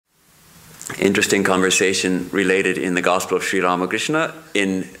interesting conversation related in the Gospel of Sri Ramakrishna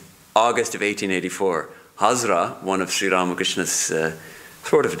in August of 1884. Hazra, one of Sri Ramakrishna's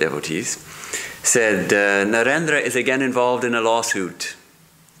sort of devotees, said, Narendra is again involved in a lawsuit.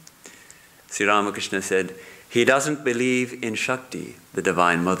 Sri Ramakrishna said, he doesn't believe in Shakti, the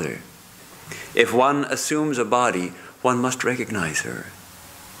Divine Mother. If one assumes a body, one must recognize her.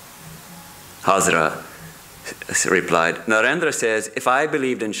 Hazra replied, Narendra says, if I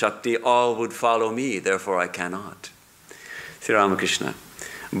believed in Shakti, all would follow me, therefore I cannot. Sri Ramakrishna,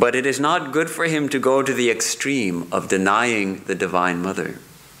 but it is not good for him to go to the extreme of denying the Divine Mother.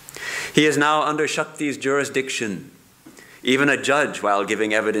 He is now under Shakti's jurisdiction. Even a judge, while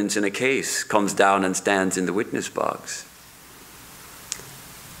giving evidence in a case, comes down and stands in the witness box.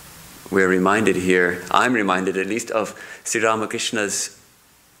 We're reminded here, I'm reminded at least, of Sri Ramakrishna's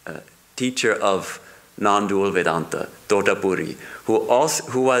teacher of non-dual Vedanta, Totapuri,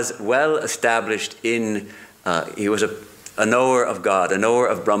 who was well established in, he was a knower of God, a knower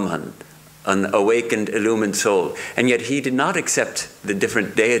of Brahman, an awakened, illumined soul. And yet he did not accept the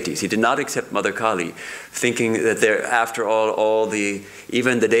different deities. He did not accept Mother Kali, thinking that there, after all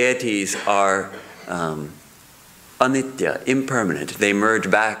even the deities are anitya, impermanent. They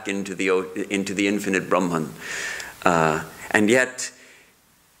merge back into the infinite Brahman. And yet,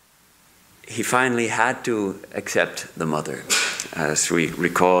 he finally had to accept the Mother. As we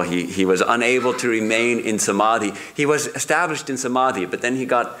recall, he was unable to remain in samadhi. He was established in samadhi, but then he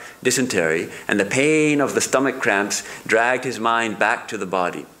got dysentery, and the pain of the stomach cramps dragged his mind back to the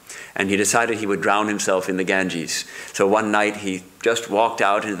body. And he decided he would drown himself in the Ganges. So one night he just walked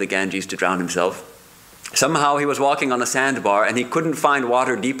out into the Ganges to drown himself. Somehow he was walking on a sandbar and he couldn't find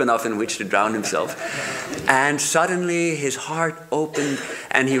water deep enough in which to drown himself. And suddenly his heart opened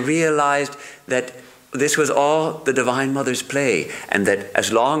and he realized that this was all the Divine Mother's play, and that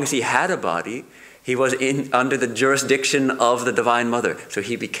as long as he had a body, he was under the jurisdiction of the Divine Mother. So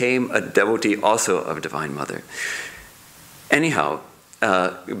he became a devotee also of Divine Mother. Anyhow,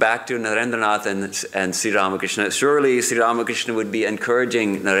 back to Narendranath and Sri Ramakrishna. Surely Sri Ramakrishna would be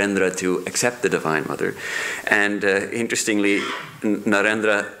encouraging Narendra to accept the Divine Mother. And interestingly,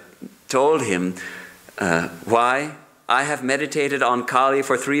 Narendra told him, why? I have meditated on Kali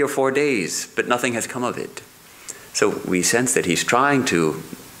for 3 or 4 days, but nothing has come of it. So we sense that he's trying to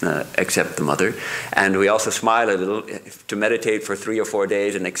accept the Mother. And we also smile a little. To meditate for 3 or 4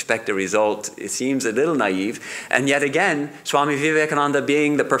 days and expect a result, it seems a little naive. And yet again, Swami Vivekananda,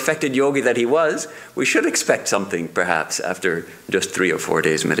 being the perfected yogi that he was, we should expect something perhaps after just 3 or 4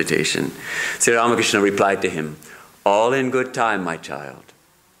 days meditation. Sri Ramakrishna replied to him, all in good time, my child.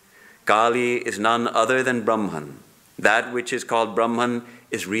 Kali is none other than Brahman. That which is called Brahman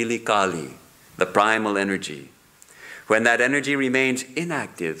is really Kali, the primal energy. When that energy remains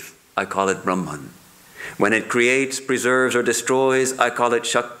inactive, I call it Brahman. When it creates, preserves, or destroys, I call it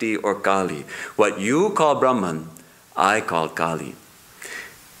Shakti or Kali. What you call Brahman, I call Kali.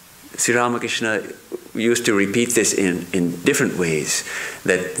 Sri Ramakrishna used to repeat this in different ways,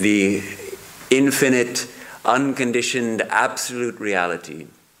 that the infinite, unconditioned, absolute reality,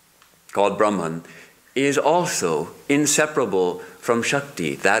 called Brahman, is also inseparable from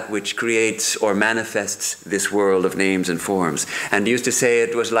Shakti, that which creates or manifests this world of names and forms. And used to say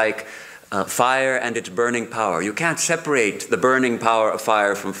it was like fire and its burning power. You can't separate the burning power of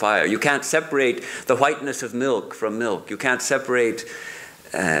fire from fire. You can't separate the whiteness of milk from milk. You can't separate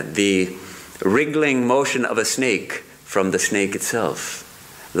the wriggling motion of a snake from the snake itself.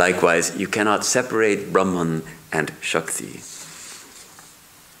 Likewise, you cannot separate Brahman and Shakti.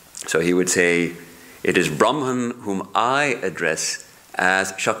 So he would say, it is Brahman whom I address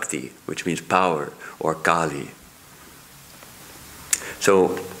as Shakti, which means power, or Kali. So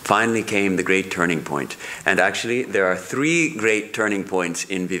finally came the great turning point. And actually, there are 3 great turning points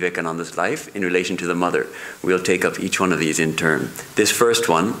in Vivekananda's life in relation to the Mother. We'll take up each one of these in turn. This first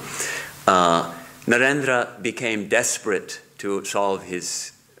one, Narendra became desperate to solve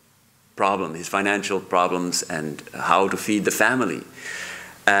his problem, his financial problems, and how to feed the family.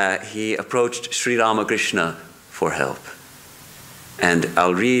 He approached Sri Ramakrishna for help. And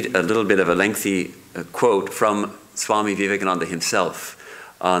I'll read a little bit of a lengthy quote from Swami Vivekananda himself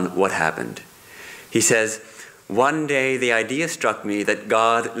on what happened. He says, one day the idea struck me that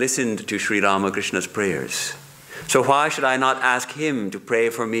God listened to Sri Ramakrishna's prayers. So why should I not ask him to pray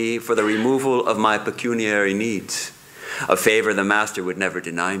for me for the removal of my pecuniary needs, a favor the Master would never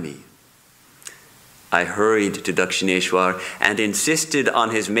deny me? I hurried to Dakshineshwar and insisted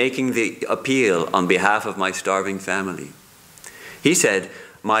on his making the appeal on behalf of my starving family. He said,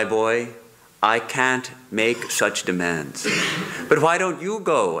 my boy, I can't make such demands. But why don't you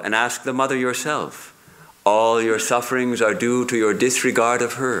go and ask the mother yourself? All your sufferings are due to your disregard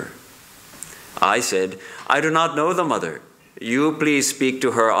of her. I said, I do not know the mother. You please speak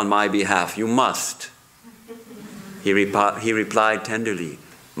to her on my behalf. You must. He replied tenderly,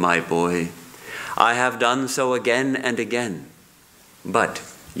 my boy, I have done so again and again, but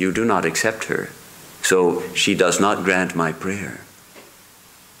you do not accept her, so she does not grant my prayer.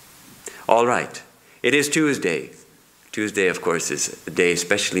 All right, it is Tuesday. Tuesday, of course, is a day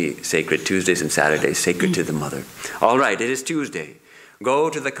especially sacred. Tuesdays and Saturdays, sacred to the mother. All right, it is Tuesday. Go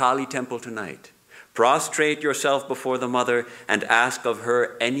to the Kali temple tonight. Prostrate yourself before the mother and ask of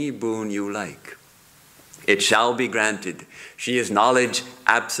her any boon you like. It shall be granted. She is knowledge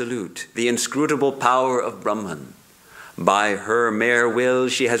absolute, the inscrutable power of Brahman. By her mere will,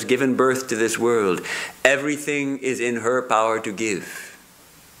 she has given birth to this world. Everything is in her power to give.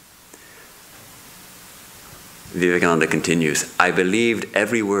 Vivekananda continues, I believed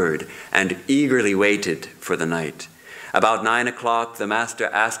every word and eagerly waited for the night. About 9 o'clock, the master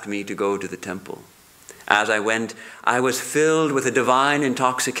asked me to go to the temple. As I went, I was filled with a divine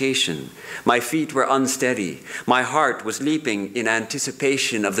intoxication. My feet were unsteady. My heart was leaping in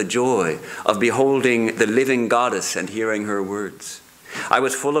anticipation of the joy of beholding the living goddess and hearing her words. I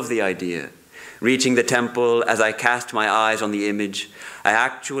was full of the idea. Reaching the temple, as I cast my eyes on the image, I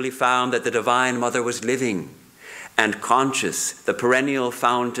actually found that the Divine Mother was living and conscious, the perennial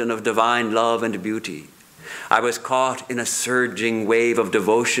fountain of divine love and beauty. I was caught in a surging wave of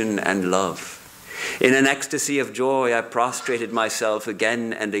devotion and love. In an ecstasy of joy, I prostrated myself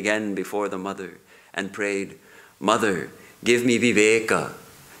again and again before the mother and prayed, Mother, give me viveka,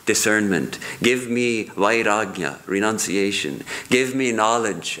 discernment. Give me vairagya, renunciation. Give me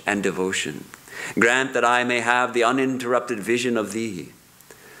knowledge and devotion. Grant that I may have the uninterrupted vision of thee.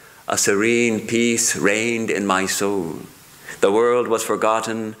 A serene peace reigned in my soul. The world was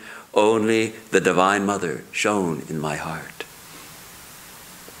forgotten, only the Divine Mother shone in my heart.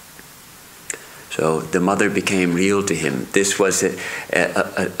 So the mother became real to him. This was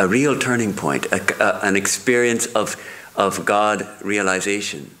a real turning point, an experience of God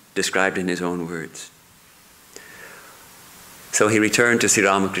realization, described in his own words. So he returned to Sri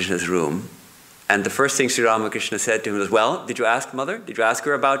Ramakrishna's room. And the first thing Sri Ramakrishna said to him was, well, did you ask Mother? Did you ask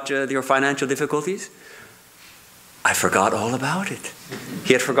her about your financial difficulties? I forgot all about it.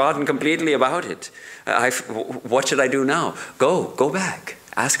 He had forgotten completely about it. What should I do now? Go back.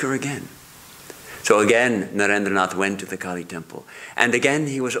 Ask her again. So again, Narendranath went to the Kali temple. And again,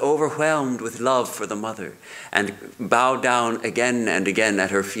 he was overwhelmed with love for the mother and bowed down again and again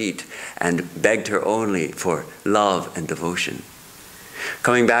at her feet and begged her only for love and devotion.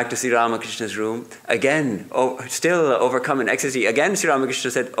 Coming back to Sri Ramakrishna's room, again, still overcome in ecstasy, again Sri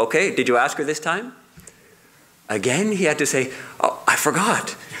Ramakrishna said, okay, did you ask her this time? Again he had to say, oh, I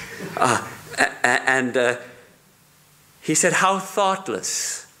forgot. He said, how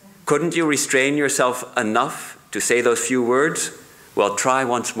thoughtless. Couldn't you restrain yourself enough to say those few words? Well, try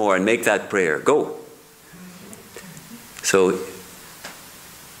once more and make that prayer. Go. So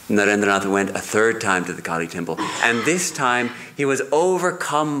Narendranath went a third time to the Kali temple, and this time he was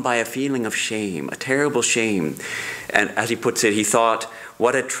overcome by a feeling of shame, a terrible shame. And as he puts it, he thought,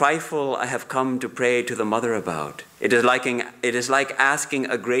 what a trifle I have come to pray to the mother about. It is like asking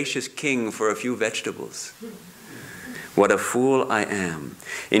a gracious king for a few vegetables. What a fool I am.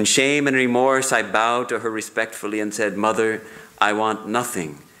 In shame and remorse, I bowed to her respectfully and said, Mother, I want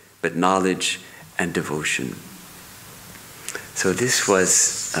nothing but knowledge and devotion. So this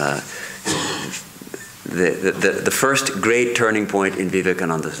was the first great turning point in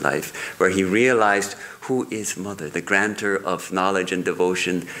Vivekananda's life, where he realized who is Mother, the grantor of knowledge and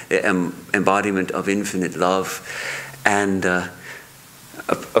devotion, the embodiment of infinite love. And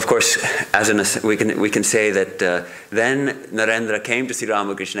of course, we can say that then Narendra came to Sri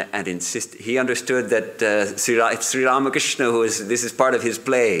Ramakrishna and he understood that it's Sri Ramakrishna this is part of his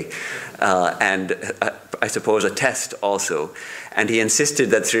play, and I suppose a test also. And he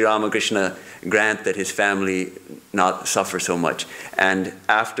insisted that Sri Ramakrishna grant that his family not suffer so much. And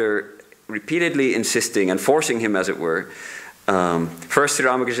after repeatedly insisting and forcing him, as it were, first Sri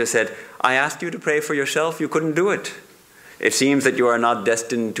Ramakrishna said, I asked you to pray for yourself, you couldn't do it. It seems that you are not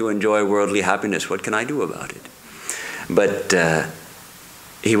destined to enjoy worldly happiness. What can I do about it? But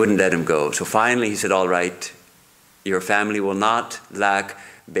he wouldn't let him go. So finally he said, all right, your family will not lack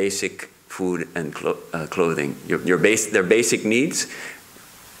basic food and clothing. Their basic needs,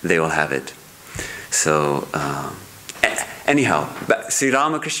 they will have it. So Anyhow, Sri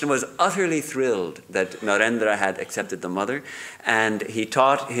Ramakrishna was utterly thrilled that Narendra had accepted the mother, and he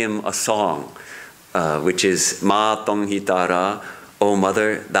taught him a song, which is Ma Tong Hitara, O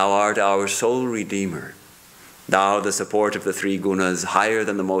Mother, thou art our sole redeemer. Thou, the support of the three gunas, higher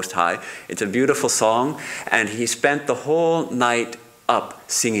than the Most High. It's a beautiful song, and he spent the whole night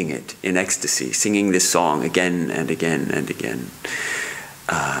up singing it in ecstasy, singing this song again and again and again.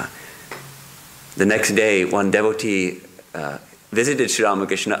 The next day, one devotee visited Sri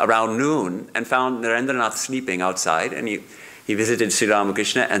Ramakrishna around noon and found Narendranath sleeping outside, and he visited Sri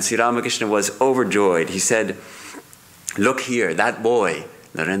Ramakrishna, and Sri Ramakrishna was overjoyed. He said, look here, that boy,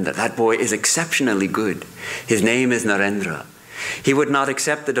 Narendra, that boy is exceptionally good. His name is Narendra. He would not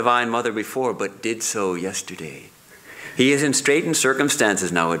accept the Divine Mother before, but did so yesterday. He is in straitened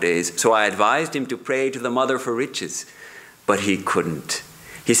circumstances nowadays, so I advised him to pray to the Mother for riches, but he couldn't.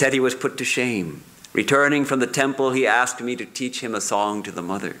 He said he was put to shame. Returning from the temple, he asked me to teach him a song to the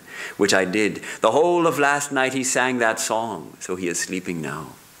Mother, which I did. The whole of last night he sang that song, so he is sleeping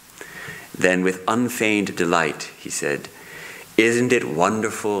now. Then with unfeigned delight, he said, isn't it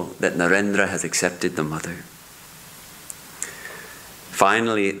wonderful that Narendra has accepted the Mother?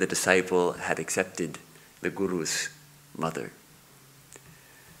 Finally, the disciple had accepted the Guru's mother.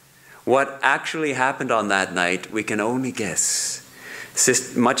 What actually happened on that night, we can only guess.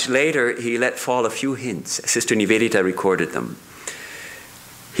 Much later, he let fall a few hints. Sister Nivedita recorded them.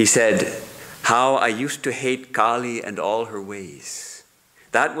 He said, how I used to hate Kali and all her ways.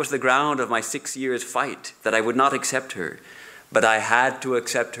 That was the ground of my 6 years' fight, that I would not accept her, but I had to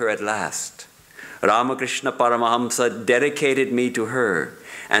accept her at last. Ramakrishna Paramahamsa dedicated me to her,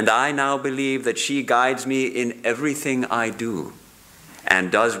 and I now believe that she guides me in everything I do,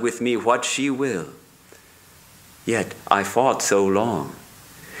 and does with me what she will. Yet I fought so long.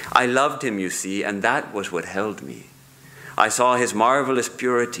 I loved him, you see, and that was what held me. I saw his marvelous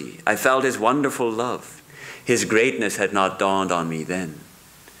purity. I felt his wonderful love. His greatness had not dawned on me then.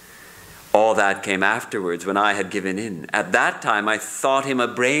 All that came afterwards when I had given in. At that time, I thought him a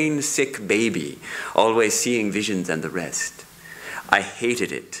brain-sick baby, always seeing visions and the rest. I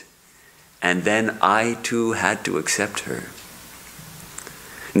hated it. And then I too had to accept her.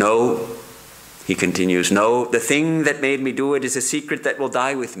 No, he continues, no, the thing that made me do it is a secret that will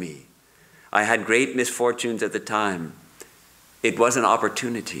die with me. I had great misfortunes at the time. It was an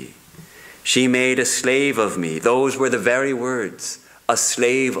opportunity. She made a slave of me. Those were the very words, a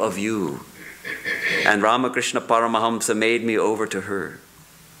slave of you. And Ramakrishna Paramahamsa made me over to her.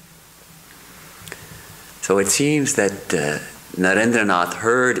 So it seems that Narendranath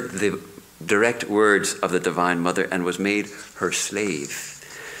heard the direct words of the Divine Mother and was made her slave.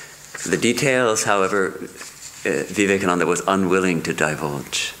 The details, however, Vivekananda was unwilling to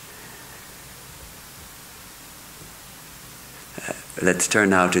divulge. Let's turn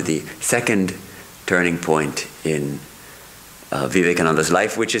now to the second turning point in Vivekananda's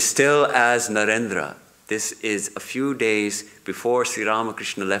life, which is still as Narendra. This is a few days before Sri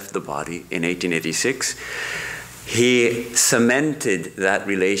Ramakrishna left the body in 1886. He cemented that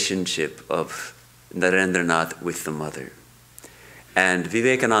relationship of Narendranath with the Mother. And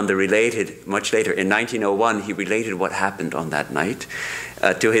Vivekananda related, much later, in 1901, he related what happened on that night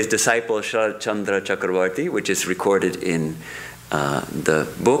to his disciple Sharat Chandra Chakravarti, which is recorded in the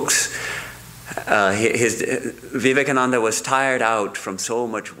books. Vivekananda was tired out from so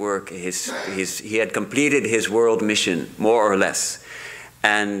much work. He had completed his world mission, more or less.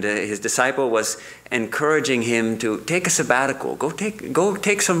 And his disciple was encouraging him to take a sabbatical. Go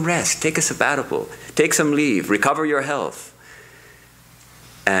take some rest, take a sabbatical, take some leave, recover your health.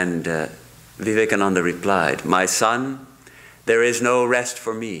 And Vivekananda replied, my son, there is no rest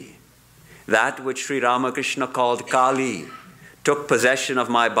for me. That which Sri Ramakrishna called Kali took possession of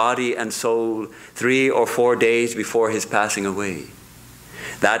my body and soul 3 or 4 days before his passing away.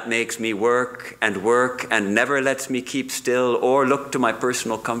 That makes me work and never lets me keep still or look to my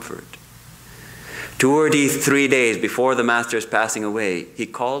personal comfort. 2 or 3 days before the Master's passing away, he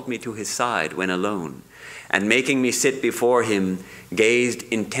called me to his side when alone, and making me sit before him, gazed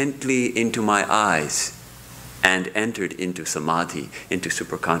intently into my eyes and entered into samadhi, into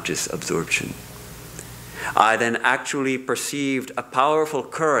superconscious absorption. I then actually perceived a powerful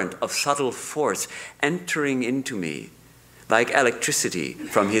current of subtle force entering into me, like electricity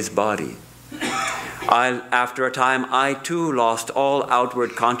from his body. After a time, I too lost all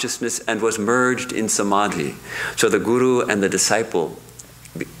outward consciousness and was merged in samadhi. So the Guru and the disciple,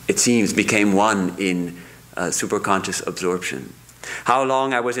 it seems, became one in superconscious absorption. How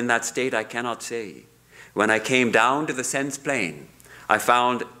long I was in that state, I cannot say. When I came down to the sense plane, I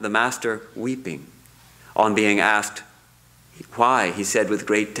found the Master weeping. On being asked, Why? He said with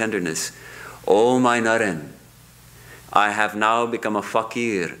great tenderness, "O my Naren, I have now become a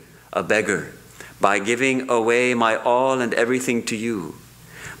fakir, a beggar, by giving away my all and everything to you.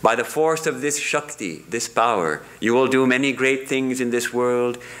 By the force of this Shakti, this power, you will do many great things in this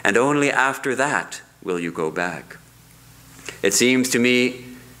world, and only after that will you go back." It seems to me,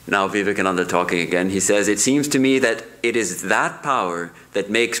 now Vivekananda talking again, he says, "It seems to me that it is that power that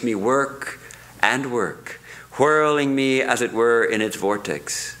makes me work and work, whirling me as it were in its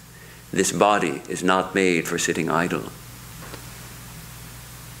vortex. This body is not made for sitting idle."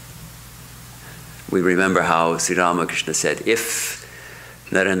 We remember how Sri Ramakrishna said, if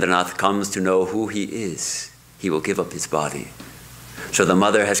Narendranath comes to know who he is, he will give up his body. So the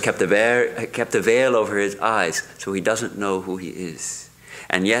mother has kept a veil over his eyes, so he doesn't know who he is.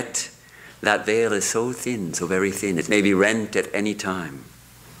 And yet, that veil is so thin, so very thin, it may be rent at any time.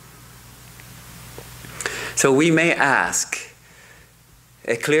 So we may ask,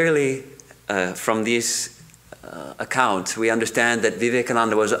 clearly from these accounts, we understand that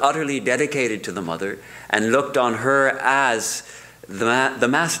Vivekananda was utterly dedicated to the mother and looked on her as the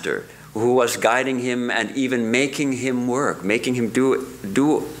master who was guiding him and even making him work, making him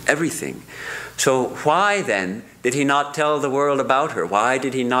do everything. So why then did he not tell the world about her? Why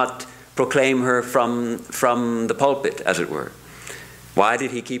did he not proclaim her from the pulpit, as it were? Why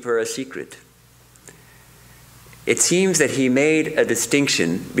did he keep her a secret? It seems that he made a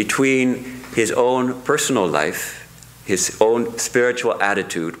distinction between his own personal life, his own spiritual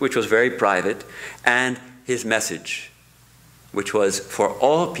attitude, which was very private, and his message, which was for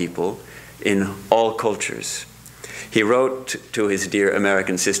all people in all cultures. He wrote to his dear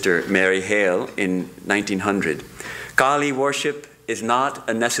American sister Mary Hale in 1900, "Kali worship is not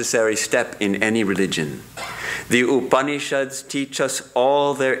a necessary step in any religion. The Upanishads teach us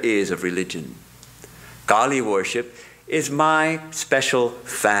all there is of religion. Kali worship is my special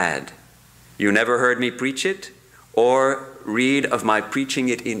fad. You never heard me preach it or read of my preaching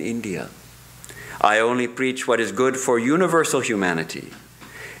it in India. I only preach what is good for universal humanity.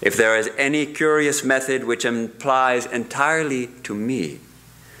 If there is any curious method which applies entirely to me,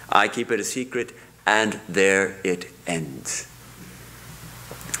 I keep it a secret, and there it ends."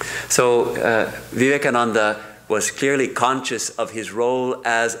 So Vivekananda was clearly conscious of his role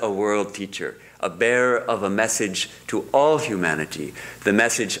as a world teacher, a bearer of a message to all humanity, the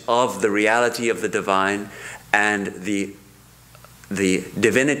message of the reality of the divine and the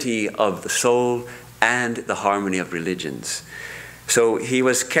divinity of the soul and the harmony of religions. So he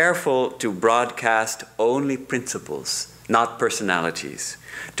was careful to broadcast only principles, not personalities,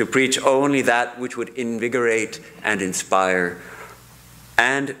 to preach only that which would invigorate and inspire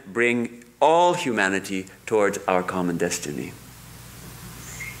and bring all humanity towards our common destiny.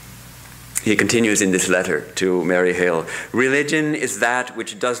 He continues in this letter to Mary Hale, "Religion is that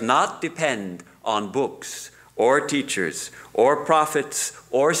which does not depend on books or teachers or prophets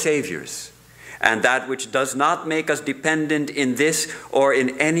or saviors, and that which does not make us dependent in this or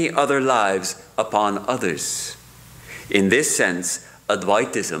in any other lives upon others. In this sense,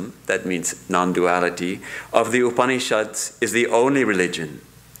 Advaitism, that means non-duality, of the Upanishads is the only religion.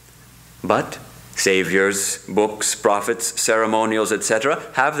 But saviors, books, prophets, ceremonials, etc.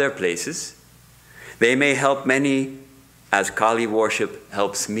 have their places. They may help many as Kali worship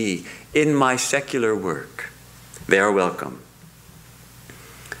helps me in my secular work. They are welcome."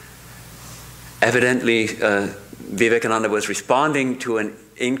 Evidently, Vivekananda was responding to an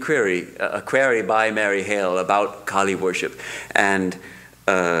inquiry, a query by Mary Hale about Kali worship. And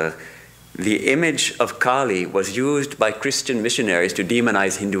the image of Kali was used by Christian missionaries to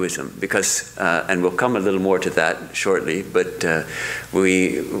demonize Hinduism because, and we'll come a little more to that shortly, but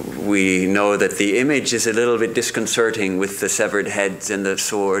we know that the image is a little bit disconcerting with the severed heads and the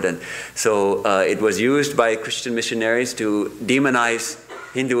sword. And so it was used by Christian missionaries to demonize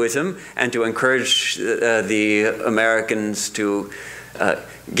Hinduism and to encourage the Americans to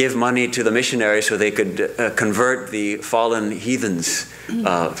give money to the missionaries so they could convert the fallen heathens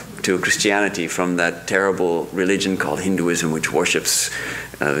to Christianity from that terrible religion called Hinduism, which worships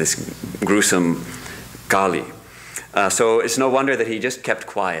this gruesome Kali. So it's no wonder that he just kept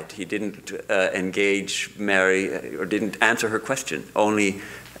quiet. He didn't engage Mary or didn't answer her question, only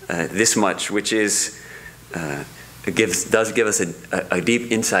this much, which is does give us a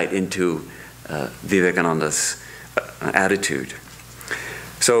deep insight into Vivekananda's attitude.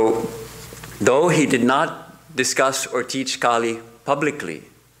 So, though he did not discuss or teach Kali publicly,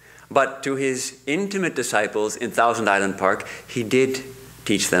 but to his intimate disciples in Thousand Island Park, he did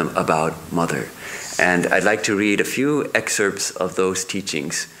teach them about Mother. And I'd like to read a few excerpts of those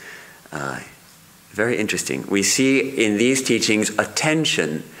teachings Very interesting. We see in these teachings a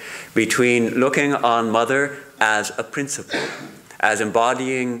tension between looking on Mother as a principle, as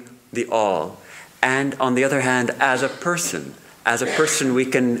embodying the all, and on the other hand, as a person we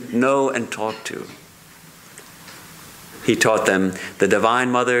can know and talk to. He taught them, the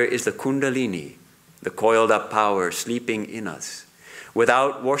Divine Mother is the Kundalini, the coiled up power sleeping in us.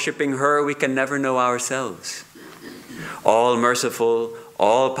 Without worshipping her, we can never know ourselves. All merciful,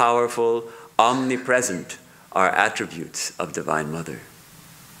 all powerful, omnipresent are attributes of Divine Mother.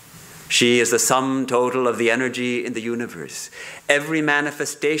 She is the sum total of the energy in the universe. Every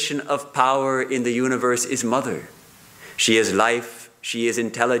manifestation of power in the universe is Mother. She is life, she is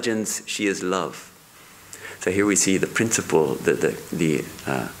intelligence, she is love. So here we see the principle, the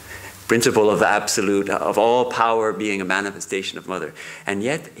principle of the absolute, of all power being a manifestation of Mother. And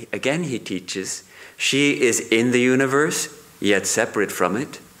yet, again, he teaches, she is in the universe, yet separate from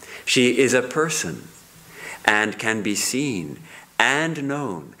it. She is a person and can be seen and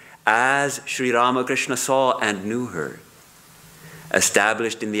known as Sri Ramakrishna saw and knew her.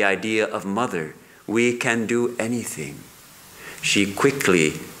 Established in the idea of Mother, we can do anything. She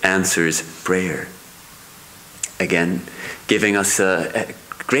quickly answers prayer. Again, giving us a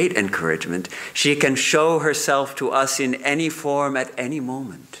great encouragement. She can show herself to us in any form at any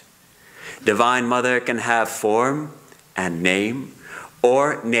moment. Divine Mother can have form and name,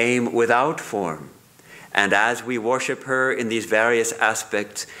 or name without form. And as we worship her in these various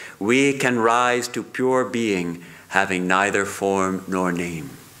aspects, we can rise to pure being, having neither form nor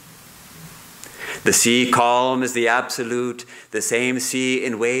name. The sea calm is the absolute, the same sea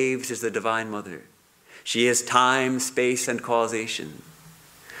in waves is the Divine Mother. She is time, space, and causation.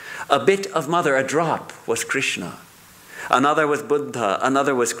 A bit of Mother, a drop, was Krishna. Another was Buddha,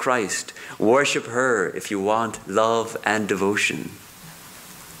 another was Christ. Worship her if you want love and devotion.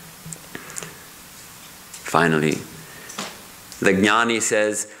 Finally, the Jnani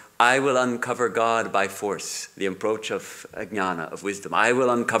says, I will uncover God by force. The approach of Jnana, of wisdom. I will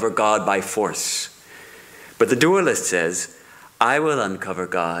uncover God by force. But the dualist says, I will uncover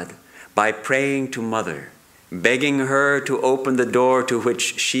God by praying to Mother, begging her to open the door to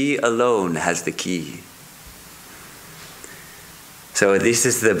which she alone has the key. So this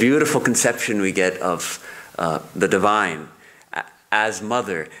is the beautiful conception we get of the divine as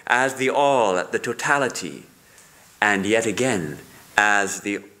Mother, as the all, the totality, and yet again as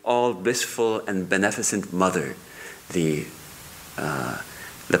the all blissful and beneficent Mother,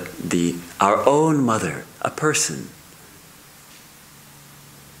 our own Mother, a person.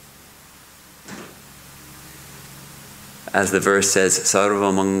 As the verse says,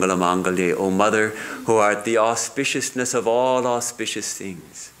 Sarva Mangala Mangalye, O Mother, who art the auspiciousness of all auspicious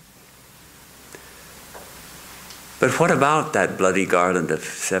things. But what about that bloody garland of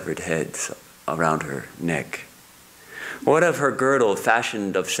severed heads around her neck? What of her girdle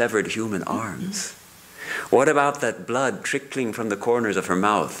fashioned of severed human arms? What about that blood trickling from the corners of her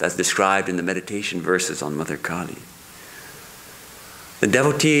mouth, as described in the meditation verses on Mother Kali? The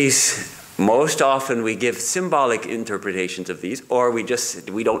devotees, most often we give symbolic interpretations of these, or we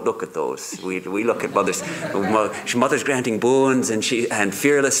don't look at those. We look at Mother's granting boons and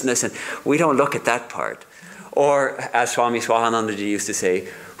fearlessness, and we don't look at that part. Or, as Swami Swahanandaji used to say,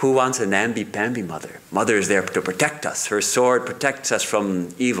 who wants a namby-pamby Mother? Mother is there to protect us. Her sword protects us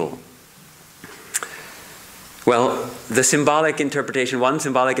from evil. Well, the symbolic interpretation, one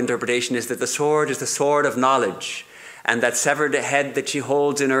symbolic interpretation is that the sword is the sword of knowledge, and that severed head that she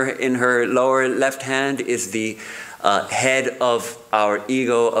holds in her lower left hand is the head of our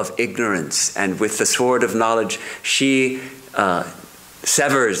ego of ignorance. And with the sword of knowledge, she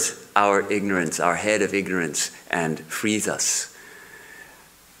severs our ignorance, our head of ignorance, and frees us.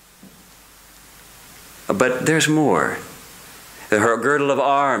 But there's more. Her girdle of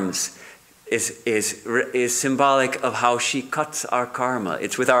arms is symbolic of how she cuts our karma.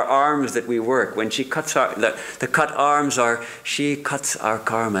 It's with our arms that we work. When she cuts the cut arms she cuts our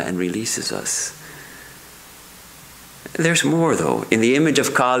karma and releases us. There's more though. In the image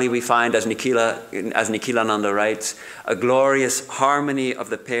of Kali we find, as Nikhilananda writes, a glorious harmony of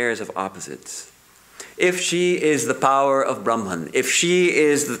the pairs of opposites. If she is the power of Brahman, if she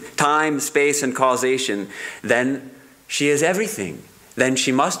is the time, space, and causation, then she is everything. Then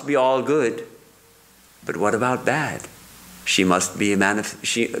she must be all good. But what about bad?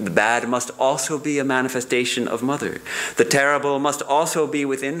 The bad must also be a manifestation of Mother. The terrible must also be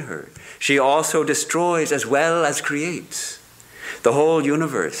within her. She also destroys as well as creates. The whole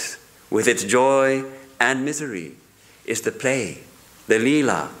universe, with its joy and misery, is the play, the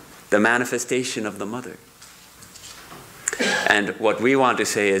lila, the manifestation of the Mother. And what we want to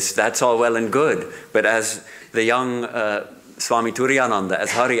say is, that's all well and good, but as the young Swami Turiyananda,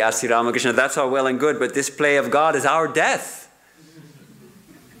 as Hari asked Sri Ramakrishna, that's all well and good, but this play of God is our death.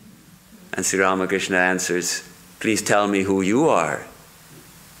 And Sri Ramakrishna answers, please tell me who you are.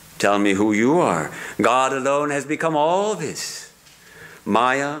 Tell me who you are. God alone has become all this.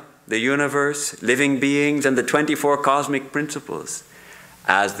 Maya, the universe, living beings, and the 24 cosmic principles.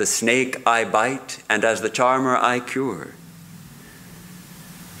 As the snake I bite, and as the charmer I cure.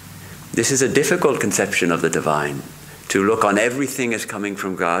 This is a difficult conception of the divine, to look on everything as coming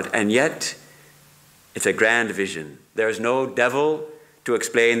from God, and yet it's a grand vision. There is no devil to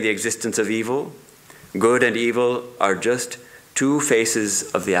explain the existence of evil. Good and evil are just two faces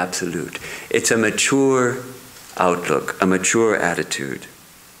of the absolute. It's a mature outlook, a mature attitude.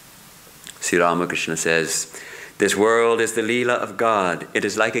 Sri Ramakrishna says, this world is the Leela of God. It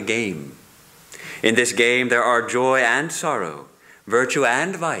is like a game. In this game there are joy and sorrow, virtue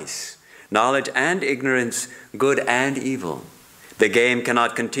and vice, knowledge and ignorance, good and evil. The game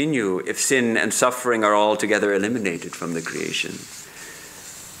cannot continue if sin and suffering are altogether eliminated from the creation.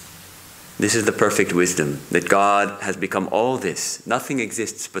 This is the perfect wisdom, that God has become all this. Nothing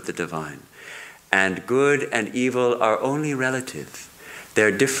exists but the divine. And good and evil are only relative.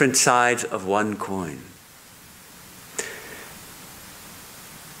 They're different sides of one coin.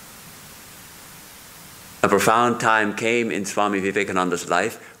 A profound time came in Swami Vivekananda's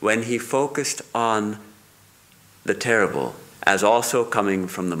life when he focused on the terrible as also coming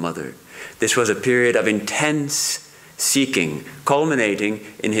from the mother. This was a period of intense seeking, culminating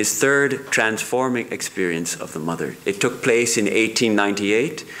in his third transforming experience of the mother. It took place in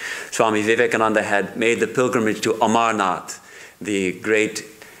 1898. Swami Vivekananda had made the pilgrimage to Amarnath, the great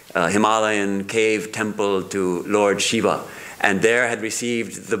Himalayan cave temple to Lord Shiva, and there had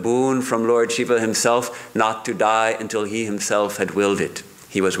received the boon from Lord Shiva himself not to die until he himself had willed it.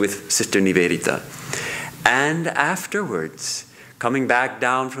 He was with Sister Nivedita. And afterwards, coming back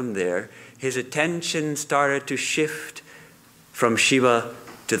down from there, his attention started to shift from Shiva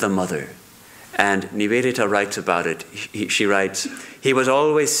to the mother. And Nivedita writes about it. She writes, he was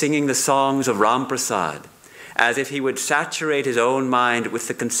always singing the songs of Ram Prasad, as if he would saturate his own mind with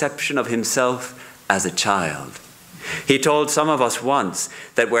the conception of himself as a child. He told some of us once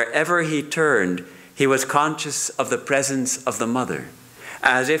that wherever he turned, he was conscious of the presence of the mother,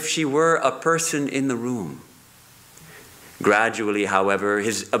 as if she were a person in the room. Gradually, however,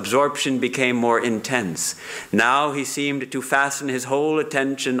 his absorption became more intense. Now he seemed to fasten his whole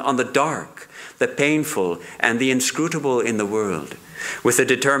attention on the dark, the painful, and the inscrutable in the world, with a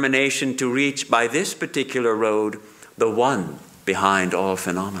determination to reach by this particular road the one behind all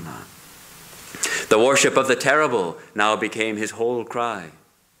phenomena. The worship of the terrible now became his whole cry.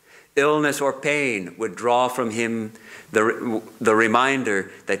 Illness or pain would draw from him the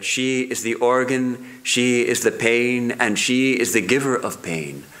reminder that she is the organ, she is the pain, and she is the giver of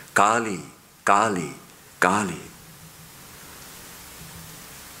pain. Kali, Kali, Kali.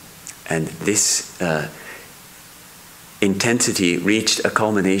 And this intensity reached a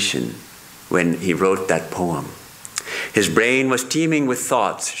culmination when he wrote that poem. His brain was teeming with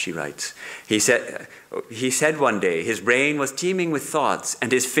thoughts, she writes. He said one day, his brain was teeming with thoughts,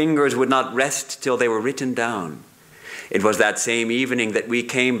 and his fingers would not rest till they were written down. It was that same evening that we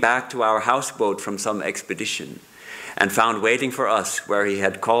came back to our houseboat from some expedition, and found waiting for us, where he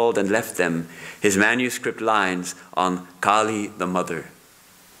had called and left them, his manuscript lines on Kali the Mother.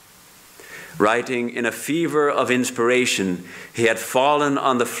 Writing in a fever of inspiration, he had fallen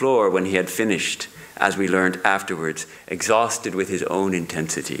on the floor when he had finished, as we learned afterwards, exhausted with his own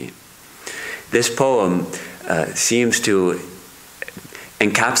intensity. This poem seems to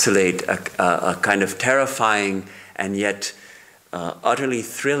encapsulate a kind of terrifying and yet utterly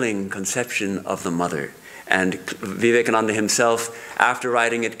thrilling conception of the mother. And Vivekananda himself, after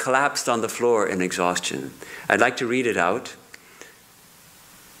writing it, collapsed on the floor in exhaustion. I'd like to read it out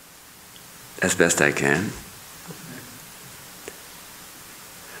as best I can.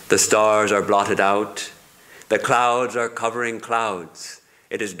 The stars are blotted out. The clouds are covering clouds.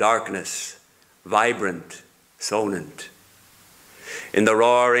 It is darkness, vibrant, sonant. In the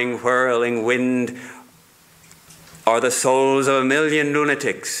roaring, whirling wind are the souls of 1,000,000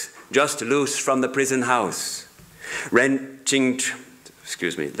 lunatics just loose from the prison house. Wrenching,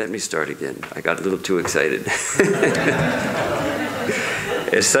 excuse me, let me start again. I got a little too excited.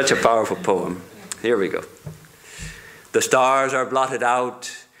 It's such a powerful poem. Here we go. The stars are blotted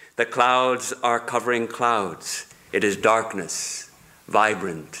out. The clouds are covering clouds. It is darkness,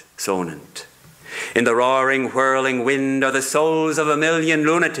 vibrant, sonant. In the roaring, whirling wind are the souls of 1,000,000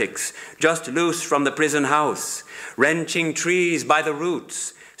 lunatics just loose from the prison house. wrenching trees by the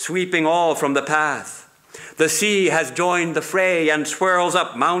roots, sweeping all from the path. The sea has joined the fray and swirls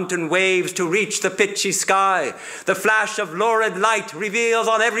up mountain waves to reach the pitchy sky. The flash of lurid light reveals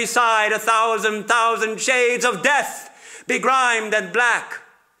on every side 1,000 shades of death, begrimed and black,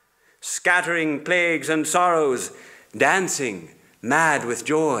 scattering plagues and sorrows, dancing, mad with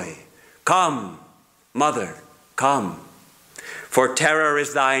joy. Come, Mother, come. For terror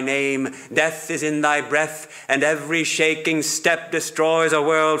is thy name, death is in thy breath, and every shaking step destroys a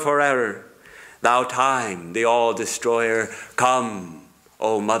world forever. Thou time, the all-destroyer, come,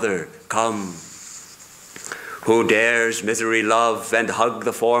 O Mother, come. Who dares misery love and hug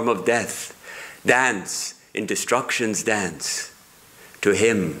the form of death, dance in destruction's dance, to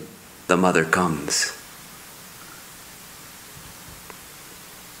him the Mother comes.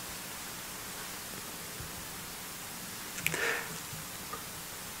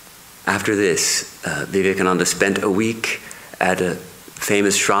 After this, Vivekananda spent a week at a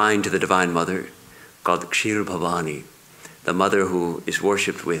famous shrine to the Divine Mother called Ksir Bhavani, the mother who is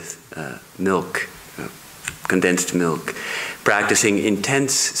worshipped with milk, condensed milk, practicing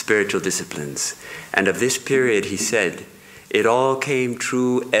intense spiritual disciplines. And of this period, he said, it all came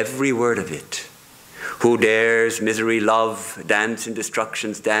true, every word of it. Who dares misery love, dance in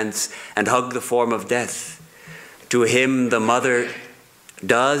destruction's dance, and hug the form of death? To him the Mother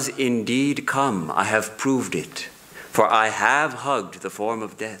does indeed come, I have proved it, for I have hugged the form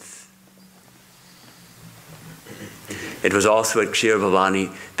of death. It was also at Ksir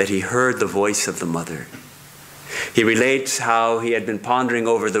Bhavani that he heard the voice of the Mother. He relates how he had been pondering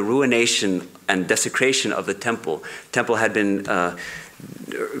over the ruination and desecration of the temple. The temple had been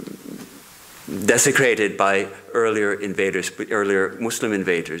desecrated by earlier invaders, earlier Muslim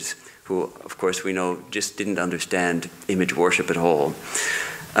invaders, who, of course, we know just didn't understand image worship at all.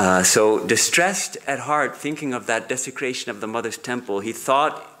 So distressed at heart, thinking of that desecration of the Mother's temple, he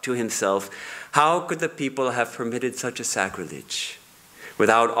thought to himself, how could the people have permitted such a sacrilege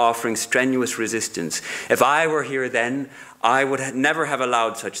without offering strenuous resistance? If I were here then, I would never have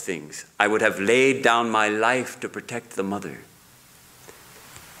allowed such things. I would have laid down my life to protect the Mother.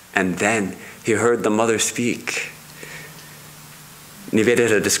 And then he heard the Mother speak.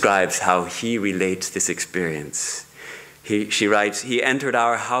 Nivedita describes how he relates this experience. She writes, he entered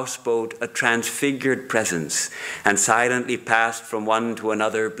our houseboat, a transfigured presence, and silently passed from one to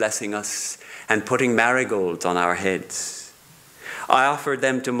another, blessing us and putting marigolds on our heads. I offered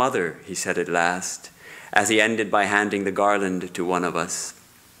them to Mother, he said at last, as he ended by handing the garland to one of us.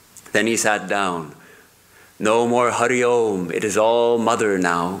 Then he sat down. No more Hari Om, it is all Mother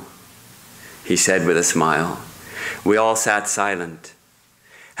now, he said with a smile. We all sat silent.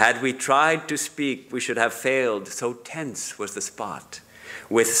 Had we tried to speak, we should have failed, so tense was the spot,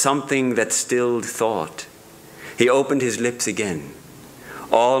 with something that stilled thought. He opened his lips again.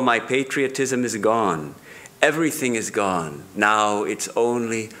 All my patriotism is gone. Everything is gone. Now it's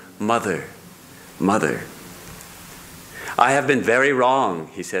only Mother, Mother. I have been very wrong,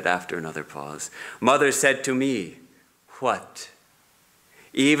 he said after another pause. Mother said to me, what?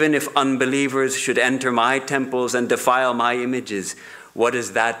 Even if unbelievers should enter my temples and defile my images, what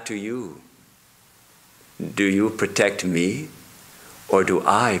is that to you? Do you protect me, or do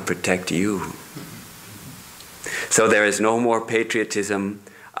I protect you? So there is no more patriotism.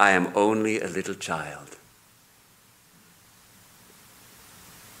 I am only a little child.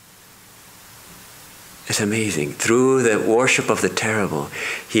 It's amazing. Through the worship of the terrible,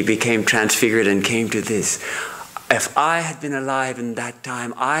 he became transfigured and came to this. If I had been alive in that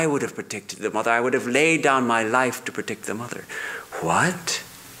time, I would have protected the Mother. I would have laid down my life to protect the Mother. What?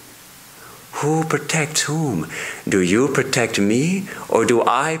 Who protects whom? Do you protect me, or do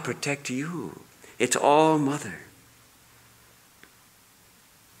I protect you? It's all Mother.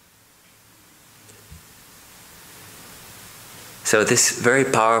 So this very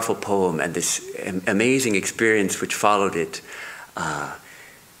powerful poem and this amazing experience which followed it,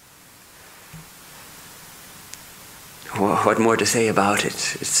 what more to say about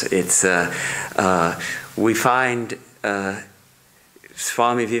it? We find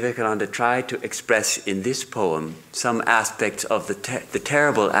Swami Vivekananda tried to express in this poem some aspects of the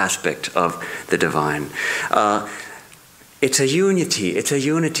terrible aspect of the divine. It's a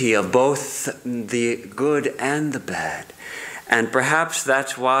unity of both the good and the bad. And perhaps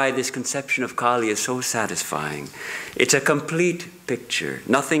that's why this conception of Kali is so satisfying. It's a complete picture.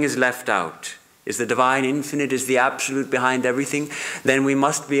 Nothing is left out. Is the divine infinite, is the absolute behind everything? Then we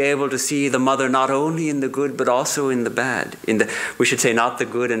must be able to see the Mother not only in the good, but also in the bad. We should say not the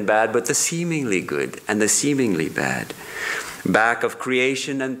good and bad, but the seemingly good and the seemingly bad. Back of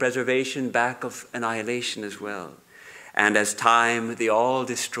creation and preservation, back of annihilation as well. and as time the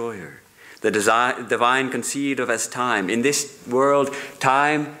all-destroyer. The divine conceived of as time. In this world,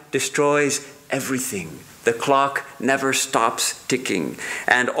 time destroys everything. The clock never stops ticking,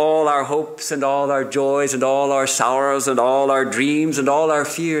 and all our hopes and all our joys and all our sorrows and all our dreams and all our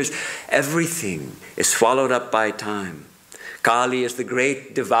fears, everything is swallowed up by time. Kali is the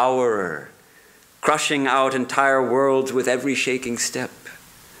great devourer, crushing out entire worlds with every shaking step.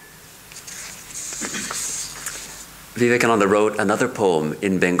 Vivekananda wrote another poem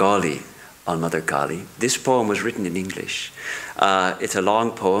in Bengali on Mother Kali. This poem was written in English. It's a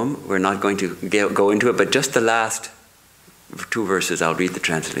long poem. We're not going to go into it, but just the last 2 verses, I'll read the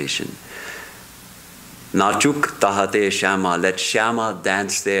translation. Nachuk tahate Shyama, let Shyama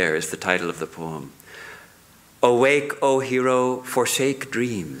dance there, is the title of the poem. Awake, O hero, forsake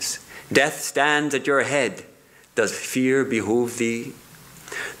dreams. Death stands at your head. Does fear behoove thee?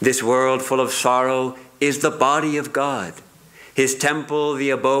 This world full of sorrow is the body of God. His temple, the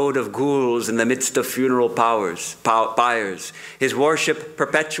abode of ghouls in the midst of funeral pyres. His worship,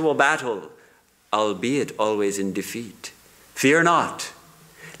 perpetual battle, albeit always in defeat. Fear not.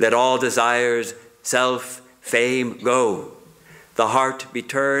 Let all desires, self, fame go. The heart be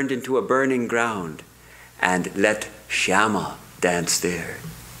turned into a burning ground, and let Shyama dance there.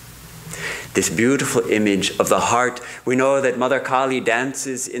 This beautiful image of the heart, we know that Mother Kali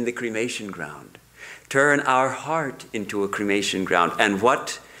dances in the cremation ground. Turn our heart into a cremation ground. And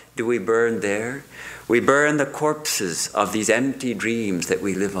what do we burn there? We burn the corpses of these empty dreams that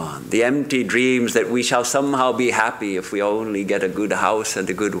we live on. The empty dreams that we shall somehow be happy if we only get a good house and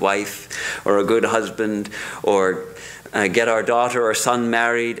a good wife, or a good husband, or get our daughter or son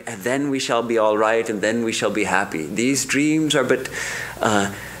married, and then we shall be all right, and then we shall be happy. These dreams are but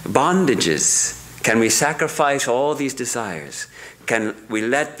bondages. Can we sacrifice all these desires? Can we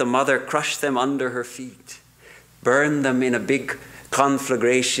let the mother crush them under her feet? Burn them in a big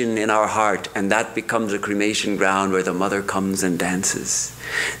conflagration in our heart, and that becomes a cremation ground where the mother comes and dances.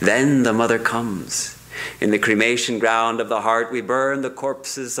 Then the mother comes. In the cremation ground of the heart, we burn the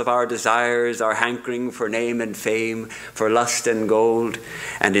corpses of our desires, our hankering for name and fame, for lust and gold,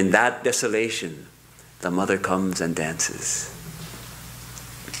 and in that desolation, the mother comes and dances.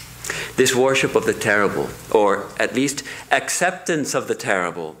 This worship of the terrible, or at least acceptance of the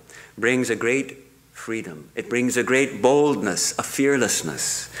terrible, brings a great freedom. It brings a great boldness, a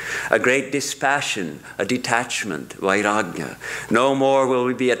fearlessness, a great dispassion, a detachment, vairagya. No more will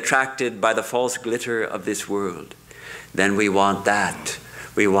we be attracted by the false glitter of this world. Then we want that.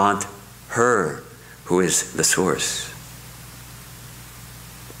 We want her who is the source.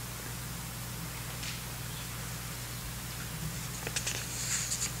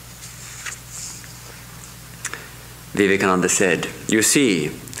 Vivekananda said, "You see,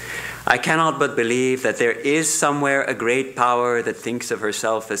 I cannot but believe that there is somewhere a great power that thinks of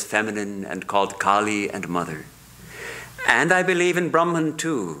herself as feminine and called Kali and Mother. And I believe in Brahman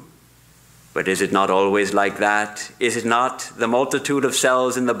too. But is it not always like that? Is it not the multitude of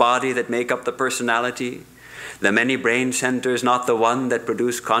cells in the body that make up the personality? The many brain centers not the one that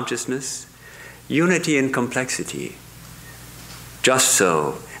produce consciousness? Unity in complexity. Just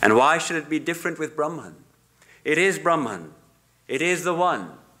so. And why should it be different with Brahman? It is Brahman. It is the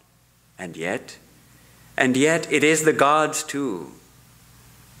one. And yet it is the gods too."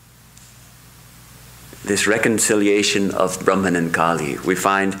 This reconciliation of Brahman and Kali, we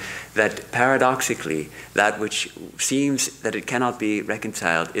find that paradoxically, that which seems that it cannot be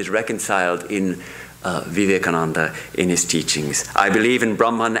reconciled is reconciled in Vivekananda in his teachings. "I believe in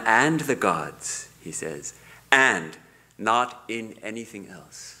Brahman and the gods," he says, "and not in anything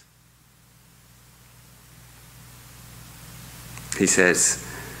else." He says,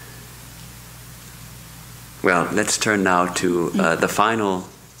 well, let's turn now to the final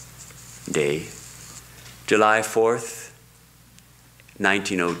day, July 4th,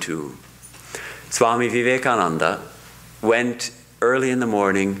 1902. Swami Vivekananda went early in the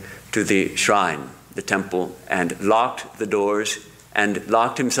morning to the shrine, the temple, and locked the doors and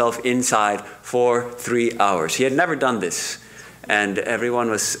locked himself inside for 3 hours. He had never done this, and everyone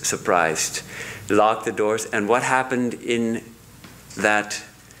was surprised. Locked the doors, and what happened in that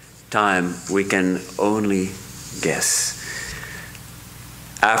time we can only guess.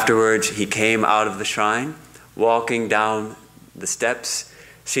 Afterwards, he came out of the shrine, walking down the steps,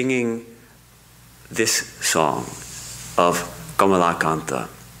 singing this song of Kamalakanta.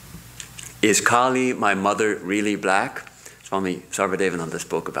 "Is Kali, my mother, really black?" Swami Sarvadevananda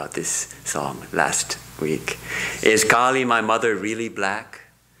spoke about this song last week. "Is Kali, my mother, really black?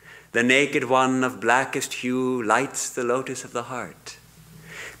 The naked one of blackest hue lights the lotus of the heart.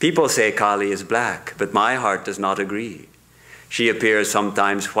 People say Kali is black, but my heart does not agree. She appears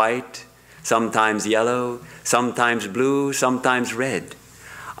sometimes white, sometimes yellow, sometimes blue, sometimes red.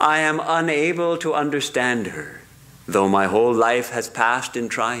 I am unable to understand her, though my whole life has passed in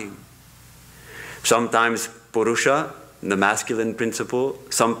trying. Sometimes Purusha, the masculine principle,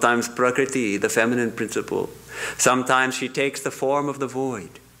 sometimes Prakriti, the feminine principle. Sometimes she takes the form of the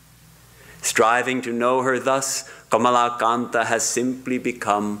void. Striving to know her thus, Kamalakanta has simply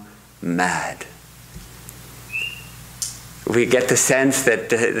become mad. We get the sense that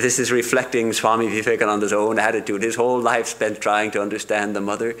this is reflecting Swami Vivekananda's own attitude. His whole life spent trying to understand the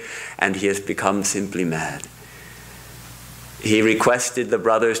mother, and he has become simply mad. He requested the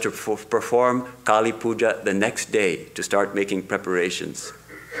brothers to perform Kali Puja the next day to start making preparations.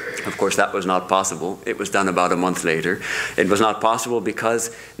 Of course, that was not possible. It was done about a month later. It was not possible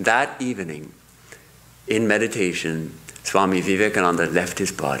because that evening, in meditation, Swami Vivekananda left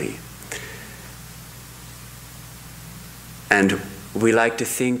his body. And I like to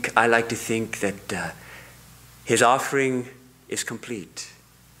think that his offering is complete.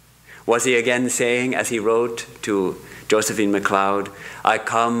 Was he again saying, as he wrote to Josephine MacLeod, "I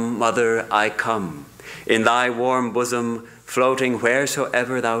come, mother, I come, in thy warm bosom, floating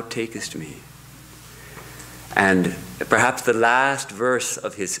wheresoever thou takest me." And perhaps the last verse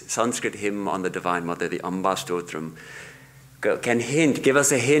of his Sanskrit hymn on the Divine Mother, the Amba Stotram, can give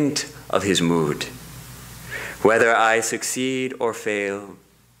us a hint of his mood. Whether I succeed or fail,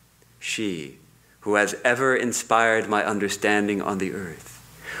 she, who has ever inspired my understanding on the earth,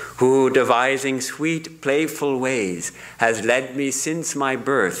 who, devising sweet, playful ways, has led me since my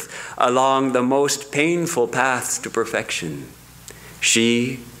birth along the most painful paths to perfection,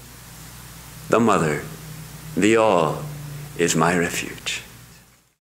 she, the Mother, the All, is my refuge.